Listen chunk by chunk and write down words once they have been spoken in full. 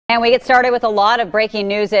And we get started with a lot of breaking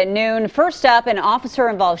news at noon. First up, an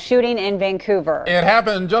officer-involved shooting in Vancouver. It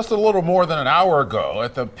happened just a little more than an hour ago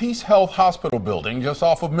at the PeaceHealth Hospital building just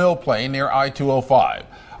off of Mill Plain near I-205.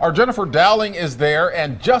 Our Jennifer Dowling is there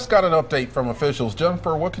and just got an update from officials.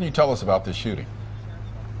 Jennifer, what can you tell us about this shooting?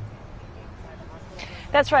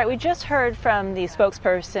 That's right. We just heard from the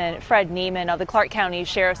spokesperson, Fred Neiman of the Clark County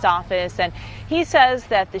Sheriff's Office, and he says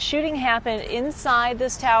that the shooting happened inside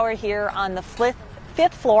this tower here on the fifth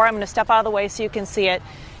floor. I'm going to step out of the way so you can see it.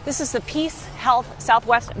 This is the PeaceHealth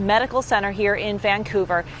Southwest Medical Center here in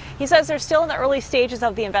Vancouver. He says they're still in the early stages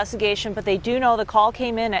of the investigation, but they do know the call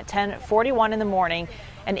came in at 10:41 in the morning.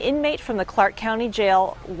 An inmate from the Clark County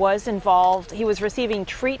Jail was involved. He was receiving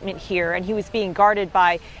treatment here, and he was being guarded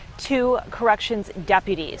by two corrections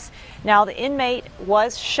deputies. Now, the inmate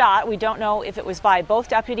was shot. We don't know if it was by both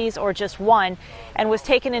deputies or just one, and was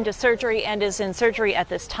taken into surgery and is in surgery at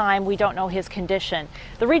this time. We don't know his condition.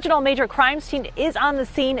 The regional major crimes team is on the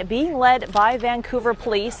scene, being led by Vancouver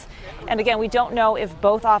police. And again, we don't know if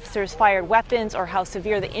both officers fired weapons or how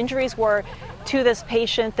severe the injuries were to this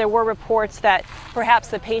patient. There were reports that perhaps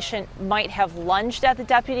the patient might have lunged at the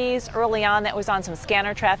deputies early on. That was on some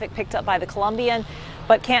scanner traffic picked up by the Columbian,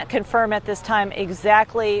 but can't confirm at this time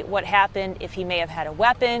exactly what happened, if he may have had a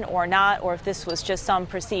weapon or not, or if this was just some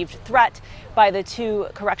perceived threat by the two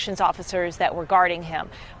corrections officers that were guarding him.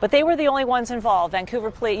 But they were the only ones involved.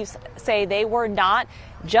 Vancouver police say they were not,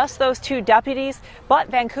 just those two deputies, but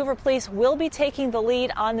Vancouver police will be taking the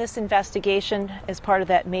lead on this investigation as part of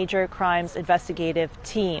that major crimes investigative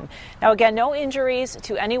team. Now, again, no injuries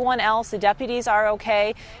to anyone else. The deputies are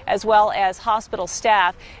okay, as well as hospital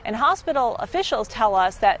staff. And hospital officials tell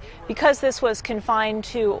us that because this was confined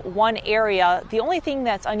to one area, the only thing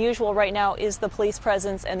that's unusual right now is the police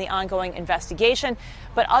presence and the ongoing investigation.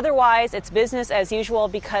 But otherwise, it's business as usual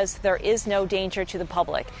because there is no danger to the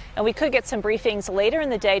public. And we could get some briefings later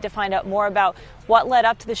in the day to find out more about what led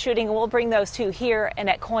up to the shooting, and we'll bring those to here and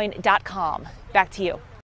at KOIN.com. Back to you.